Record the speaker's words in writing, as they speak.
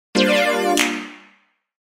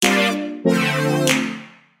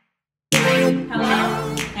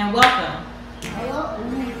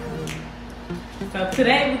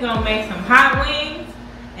Today we're gonna make some hot wings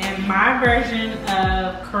and my version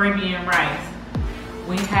of Caribbean rice.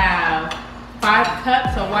 We have 5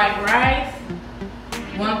 cups of white rice,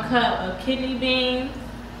 1 cup of kidney beans.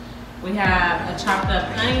 We have a chopped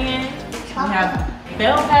up onion. We have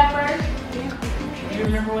bell peppers. You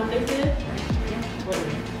remember what this is? What is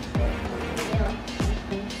it?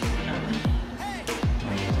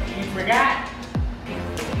 You forgot?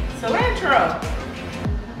 Cilantro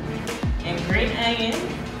and green onion.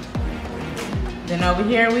 Then over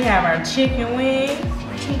here we have our chicken wings.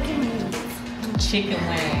 Chicken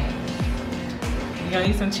wings. You gonna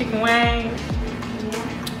eat some chicken wings?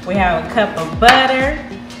 Yeah. We have a cup of butter.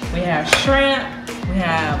 We have shrimp. We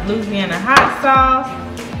have Louisiana hot sauce.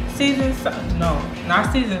 Seasoned salt. No,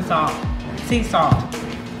 not seasoned salt. Sea salt.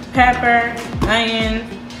 Pepper, onion,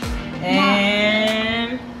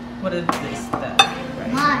 and what is this stuff?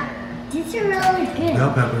 Mom, these are really good.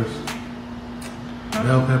 Bell peppers. Huh?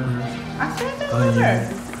 Bell peppers. I said that over. I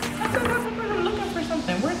said I'm looking for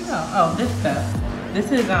something. Where'd it go? Oh, this stuff. This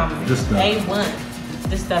is This stuff. A1.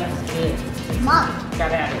 This stuff is good. Mom.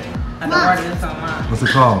 Gotta have it. I don't order this online. What's it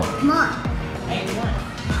called? Mom. A1.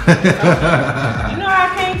 You know I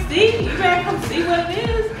can't see. You better come see what it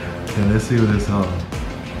is. Okay, let's see what it's on.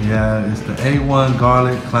 Yeah, it's the A1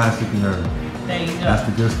 garlic classic herb. There you go. That's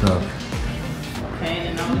the good stuff. Okay,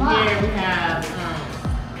 and over here we have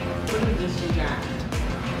what is this we got?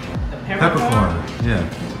 The peppercorn. Yeah.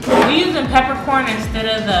 We're using peppercorn instead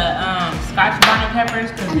of the Scotch bonnet peppers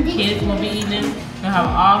because the kids will be eating them. We'll have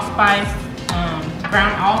allspice,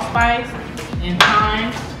 ground allspice and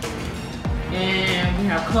thyme. And we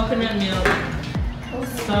have coconut milk.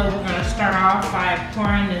 So we're gonna start off by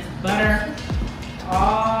pouring this butter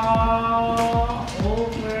all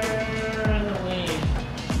over the wing.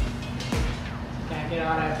 Gotta get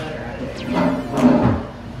all that butter out of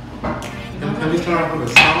there. Can we start with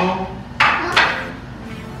a song?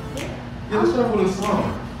 Yeah, let's start with a song.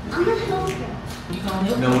 I'm gonna help you. You gonna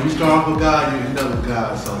help? No, when you start off with God, you end up with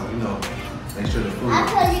God. So, make sure the food I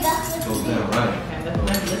told you that's what goes you down do. right. Okay,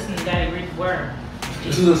 let's listen to Daddy read the word.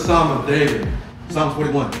 This is a Psalm of David, Psalm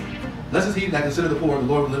 41. Blessed is he that consider the poor, the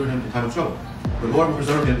Lord will deliver him in time of trouble. The Lord will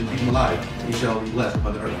preserve him and keep him alive, and he shall be blessed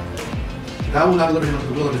upon the earth. Thou wilt not deliver him unto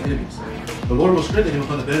the will of his enemies. The Lord will strengthen him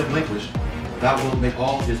upon the bed of languish. Thou wilt make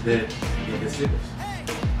all his bed in his sickness.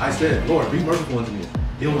 I said, Lord, be merciful unto me,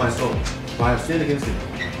 heal my soul, for I have sinned against him.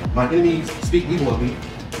 My enemies speak evil of me.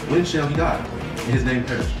 When shall he die, and his name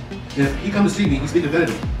perish? And if he come to see me, he speaketh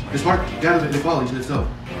vanity. His heart gathereth in folly to itself.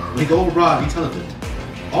 When he go abroad, he telleth it.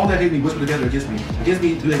 All that hate me whisper together against me. Against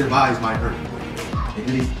me do they devise my hurt. And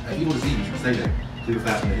in his evil disease say they, cleave a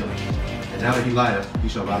fast and healing. And now that he lieth, he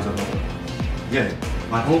shall rise up no more. Yea,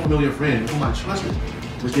 my own familiar friend, whom I trusted,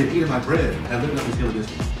 which did eat of my bread, hath lifted up his heel against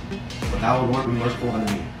me. But thou, O Lord, be merciful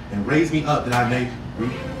unto me, and raise me up that I may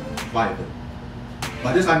revive them.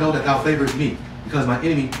 By this I know that thou favorest me, because my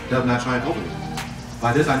enemy does not triumph over me.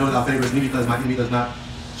 By this I know that thou favorest me, because my enemy does not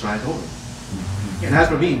triumph over me. And as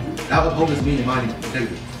for me, thou upholdest me in mine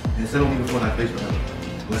integrity, and settle me before thy face forever.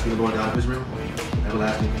 Blessed be the Lord God of Israel, from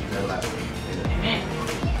everlasting to everlasting. Amen.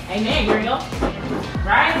 Amen. Amen, Uriel.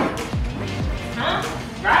 Right? Huh?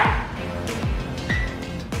 Right?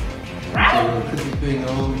 Right? Cookie thing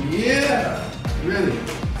on, yeah, really.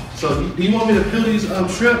 So, do you want me to peel these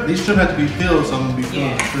shrimp? These shrimp have to be peeled, so I'm gonna be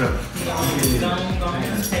peeling the shrimp. Go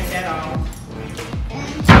ahead and take that off.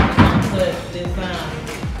 Put this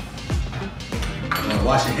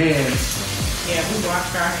Wash your hands. yeah, we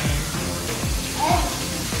washed our hands. Hey,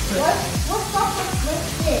 what's up with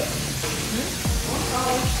this? What's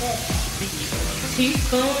all with this?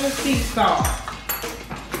 Teaspoon of sea salt.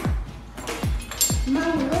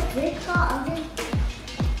 Mom, what's this called?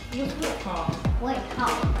 What's it called? What it's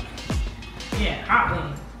called? Yeah, hot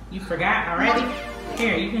wings. You forgot already?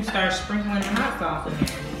 Here, you can start sprinkling the hot sauce in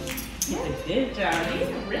there. You did a good job.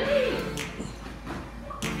 Yeah, really?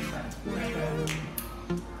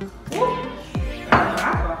 Woo! Got the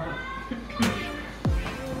hot sauce.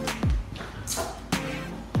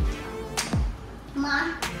 Mom,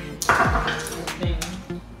 Thing.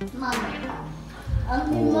 Mom.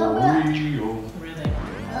 Really?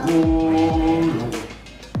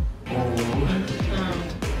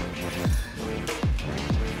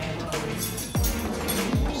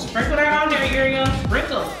 Sprinkle that on there, Uriel.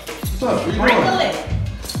 Sprinkle. What's up? Sprinkle it.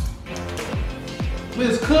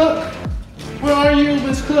 Miss Cook? Where are you,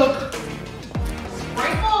 Miss Cook?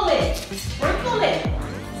 Sprinkle it. Sprinkle it.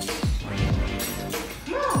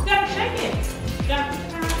 Come on, you gotta shake it. You gotta put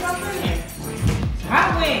the hot sauce in there. Hot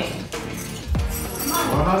wings.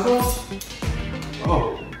 More hot sauce? Oh,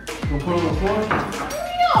 gonna put it on the floor?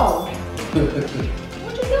 No.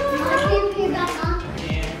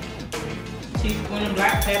 teaspoon of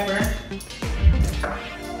black pepper.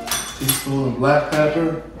 Teaspoon of black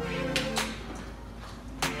pepper.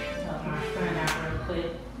 Help my son out real quick.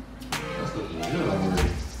 That's looking good already.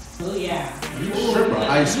 Oh yeah. You Ooh, stripper you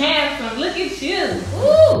ice. looking handsome. Look at you.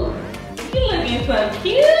 Ooh, you looking so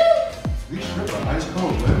cute. These shrimp are ice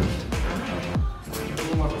cold, man.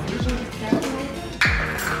 Oh, my freezer?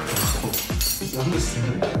 I'm just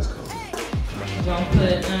saying ice cold. We're gonna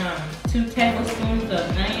put 2 tablespoons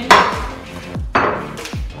of onion.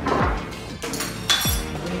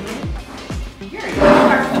 You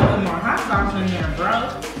gotta put more hot sauce in there, bro.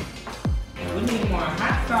 We need more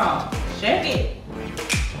hot sauce. Shake it.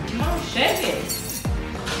 Come on, shake it.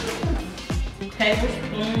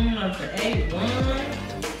 Tablespoon of the A1.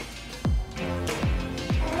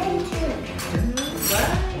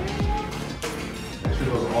 Make sure it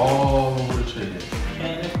goes all over the chicken.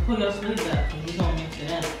 Okay, let's pull your sleeves up and we're gonna mix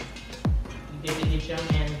it up. You get to get your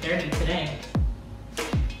hands dirty today.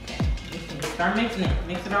 Okay, start mixing it.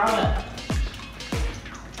 Mix it all up.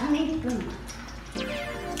 I need a spoon.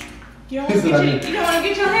 You don't want to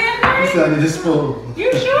get your hands dirty? He said I need a spoon. You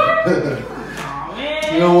sure? Aw,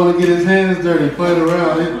 man. You don't want to get his hands dirty playing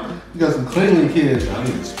around. You got some cleaning kids. I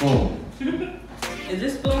need a spoon. Is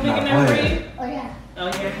this spoon big Not enough for playing. you? Oh yeah. Oh,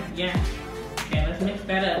 yeah. Okay, let's mix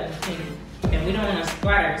that up and see. Okay, we don't want to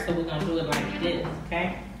splatter, so we're going to do it like this, okay?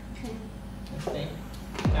 Let's see.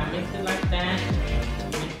 Gotta mix it like that.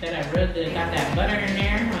 Mix that up real good. Got that butter in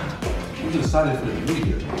there, huh? I'm just excited for the new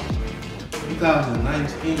year.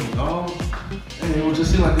 2019, dog. And it would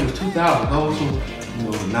just seem like it was 2000. Those who,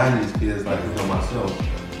 the 90s kids, like, myself.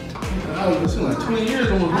 It seemed like 20 years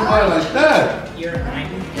and was nobody like that. You're a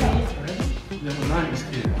 90s kid, really? Yeah, I'm a 90s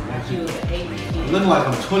kid. Thought you was an 80s kid. Looking like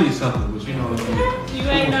I'm 20 something, but you know what I mean. You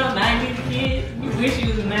ain't no 90s kid. You wish you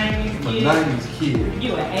was a 90s I'm a kid. 90s kid. You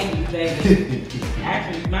an 80s baby.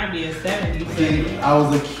 Actually, you might be a 70s baby. See, I was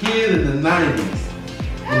a kid in the 90s.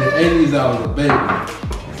 In the 80s, I was a baby.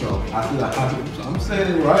 So I feel like I'm saying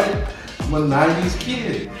it right. I'm a 90s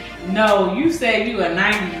kid. No, you said you a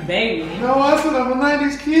 90s baby. No, I said I'm a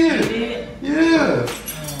 90s You kid. did? Yeah.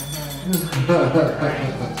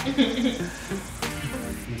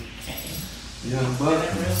 Young buck.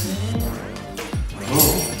 Oh,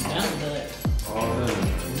 Young buck. all done.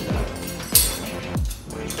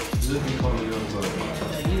 Just be calling young buck.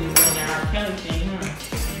 So you was doing the R. Kelly thing, huh?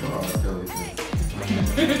 R. Kelly thing.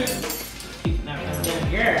 Keeping up with them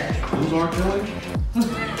girls. Who's R. Kelly?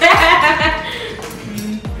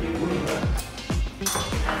 What is that?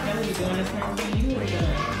 R. Kelly was doing the same thing you were doing. I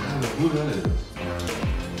don't know who that is.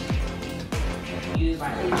 You was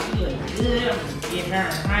like, oh, she look good. I'm gonna get her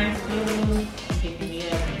in high school. Picking me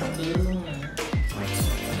up in school. And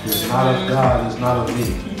It's not of God, it's not of me.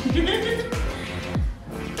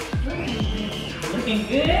 looking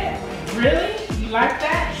good? Really? You like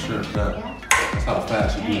that? Sure, that. That's how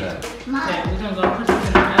fast you do that. Okay, Mom, we're gonna go put this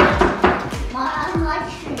in the oven. I like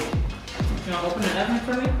shrimp. You wanna open the oven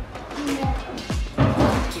for me? Yeah.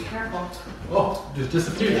 Be careful. Oh, just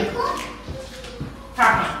disappeared.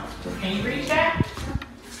 Papa, can you reach that?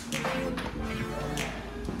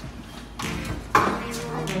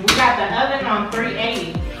 And we got the oven on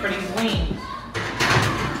 380 for these wings.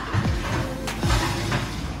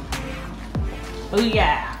 Oh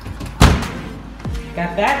yeah.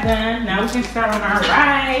 Got that done. Now we can start on our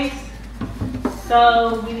rice.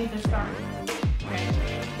 So we need to start. Okay.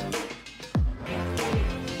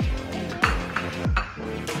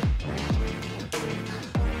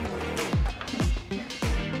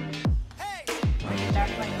 That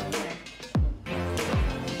plate over there.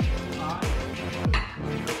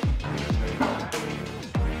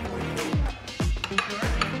 You sure?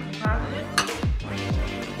 You positive?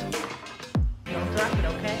 Don't drop it,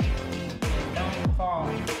 okay? Don't fall.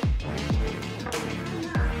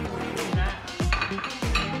 Not.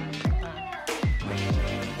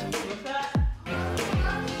 What's that?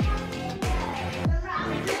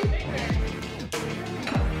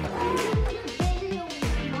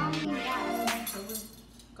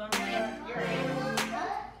 Gonna start your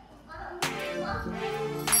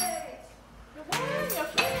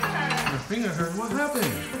My finger hurt. What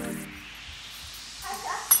happened?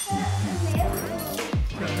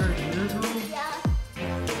 Got hurt in your room?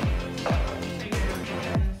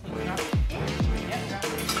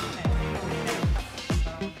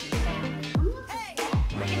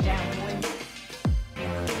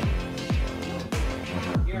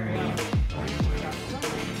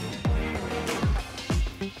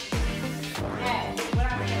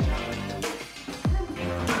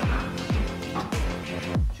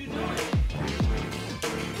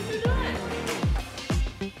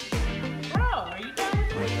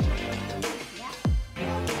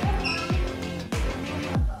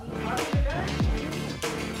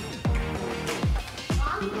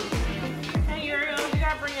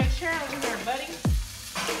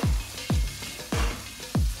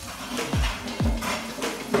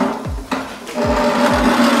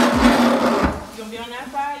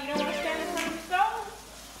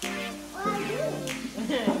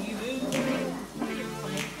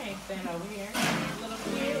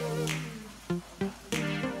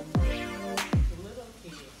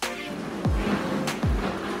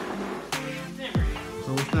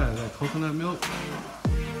 coconut milk?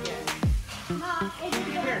 Mom, is it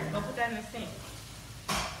Here, go put that in the sink.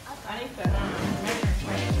 I need to measure.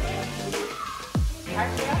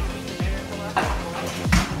 Actually, I need to measure for us.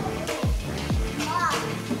 Mom,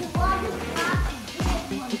 the water's not this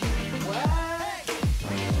one. What?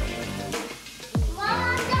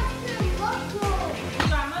 Mom, that's the mushroom. You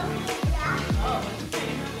got muscle? Yeah, Oh, what you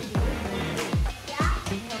saying? How many do this? yeah.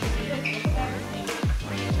 You want me to do this? Go put that in the sink.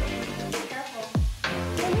 Careful.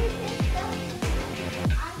 Let me fix that.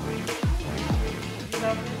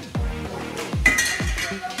 Something.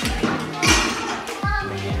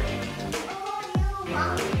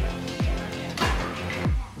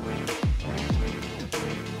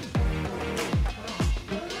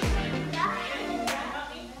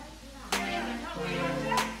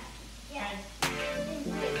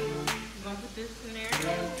 You gonna put this in there?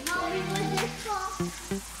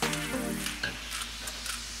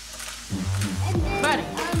 Buddy.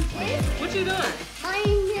 What you doing?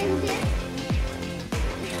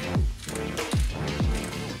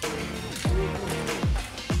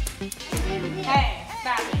 Hey,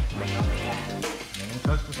 stop it. Don't do that. Don't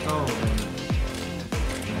touch the stove.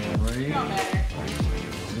 Marie. You know better.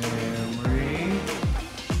 Marie.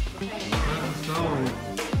 Touch the stove.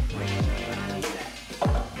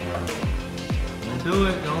 Don't do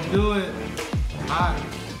it. Don't do it. It's hot.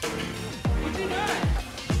 What you doing?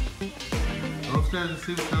 Go upstairs and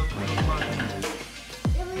see what's up.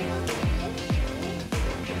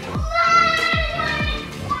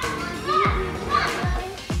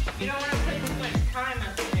 You don't want to put too much time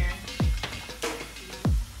up in there.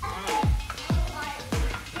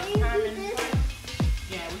 Time in the front?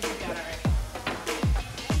 Yeah, we did that already.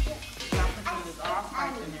 Y'all put some of this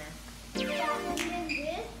allspice in there.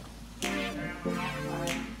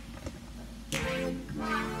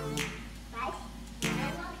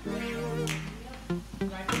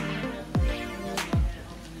 Like, go ahead and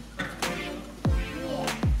open this cup for you.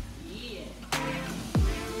 Yeah.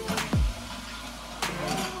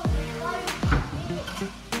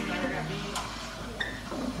 Butter got big.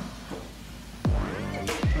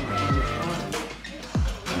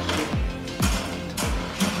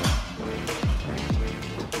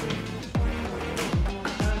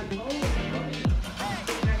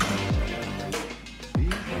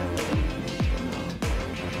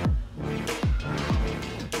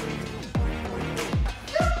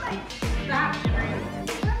 Stop, Jimmy.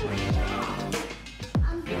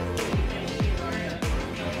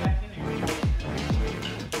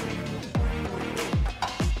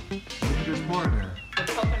 What you just pouring there? The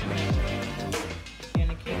coconut milk and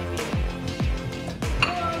the kitchen.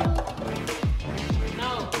 No,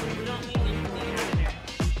 we don't need anything out of there.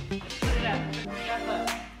 Just put it up. Step up.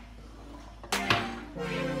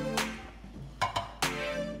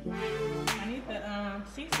 I need the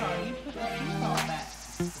sea salt. You put the sea salt back.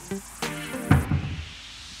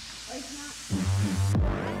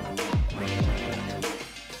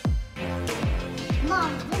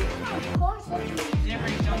 Mom, this is my course.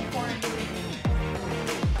 Jimmy, don't pour anything in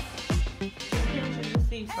there. Just pinch the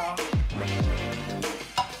sea salt.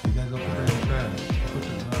 You guys go put it in the trash. Put the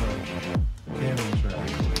can in the trash.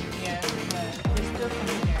 Yeah, but there's still some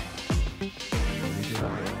in there. You did all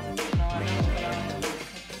right. No, I don't.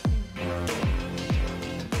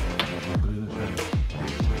 Put it in the trash.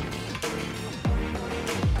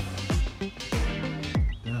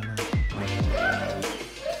 Yeah, man.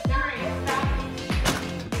 Jimmy, stop.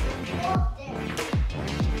 Walk there.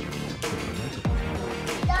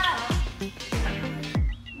 Stop.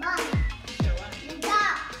 Mom,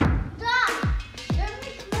 stop. Stop. You're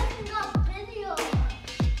messing up video.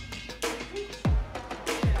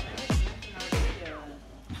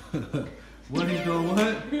 What he doing?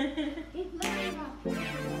 What? He's messing up video.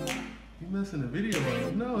 He messing the video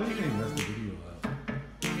up. No, he ain't messing the video up.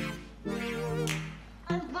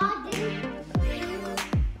 I'm body.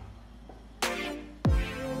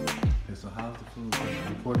 Okay, so how's the food?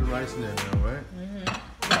 You poured the rice in there now, right?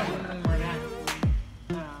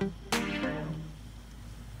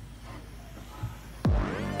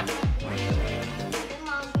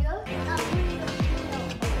 Mom, you're not video.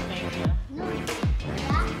 Thank you. No.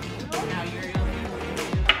 Yeah. No. Now Uriel Zimri.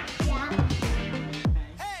 Yeah.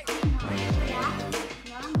 Okay. Yeah.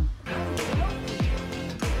 Mom.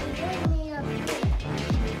 Give me a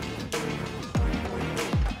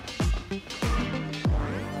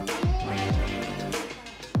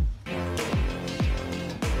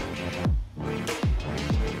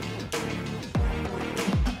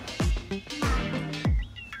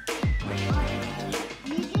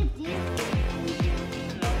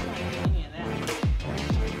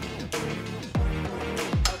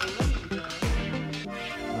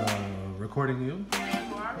recording you.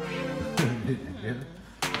 You are? Yeah.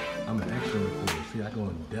 I'm an extra reporter. See, I go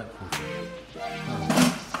in depth with it.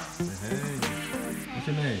 Hey, what's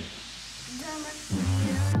your name?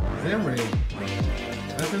 Zimri.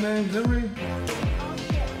 That's your name, Zimri?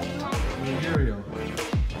 Uriel.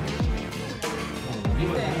 Oh, you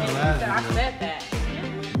wasn't in the last video. I said that.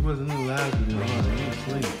 You wasn't in the last video, huh? You was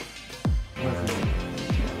asleep.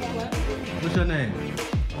 What's your name?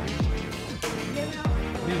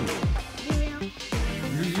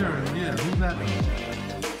 Yeah. Who's that guy?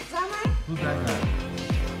 Who's that guy?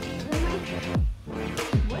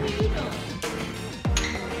 What are you doing?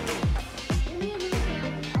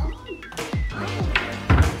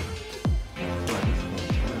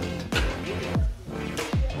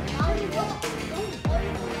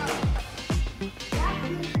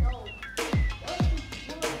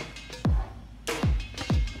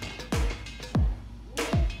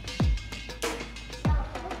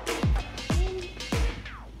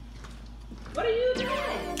 What are you doing?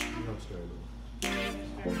 I'm scared.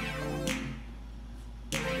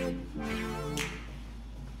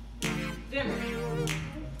 Zimri.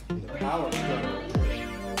 The power struggle.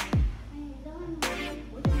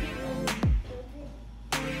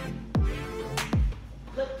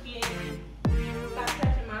 Look, kid. Stop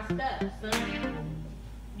touching my stuff, son.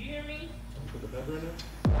 You hear me? Put the pepper in there.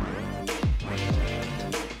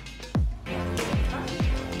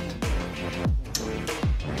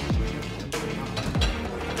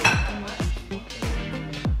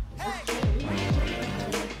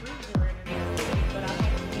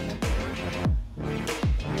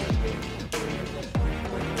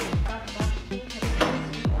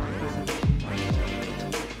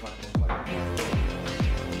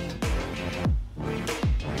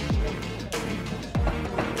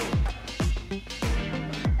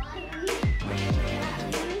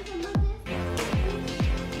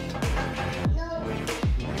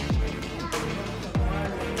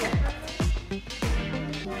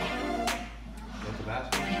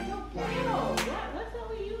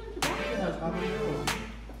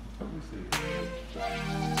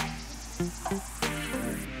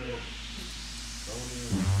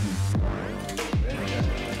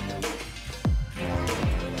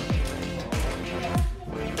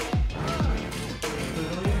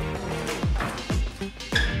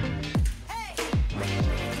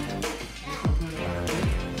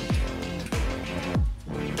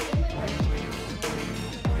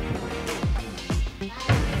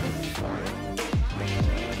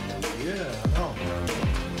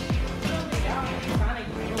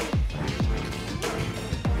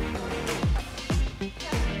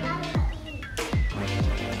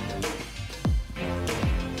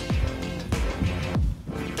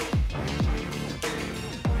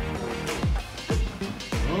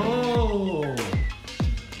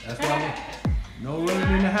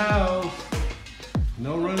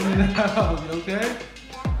 No running in the house, you okay?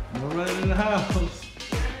 No running in the house.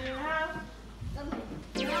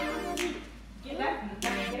 Get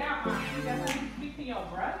out, Mom. That's how you speak to your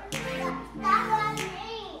brother?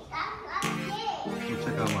 Go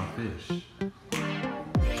check out my fish.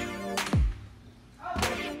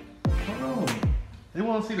 Hold on. They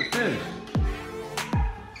want to see the fish.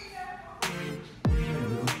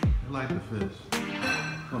 They like the fish.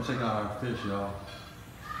 Come check out our fish, y'all.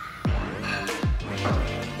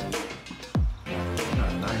 Got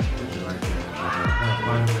a nice picture right there. I'm trying to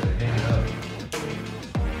find a way to hang it up.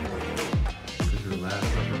 This is the last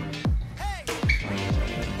supper.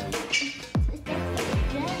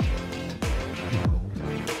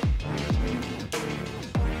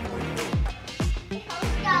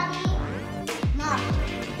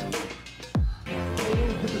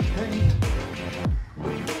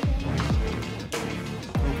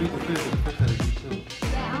 Feed the fish, the fish had to eat too.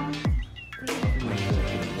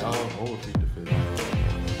 Y'all overfeed the fish.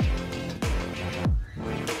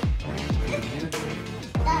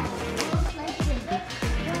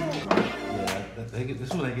 Yeah, they get, this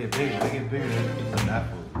is when they get bigger. They get bigger than they get some that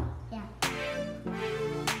food. Yeah.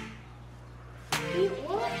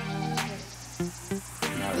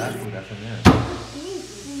 No, that's food, that's in there.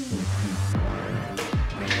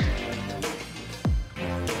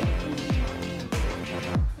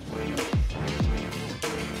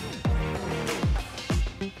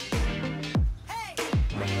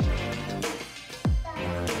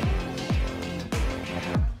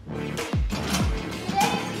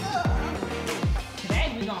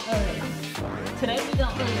 Today we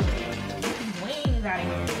gonna get these wings out of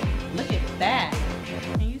here. Look at that.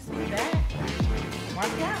 Can you see that?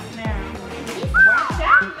 Watch out now.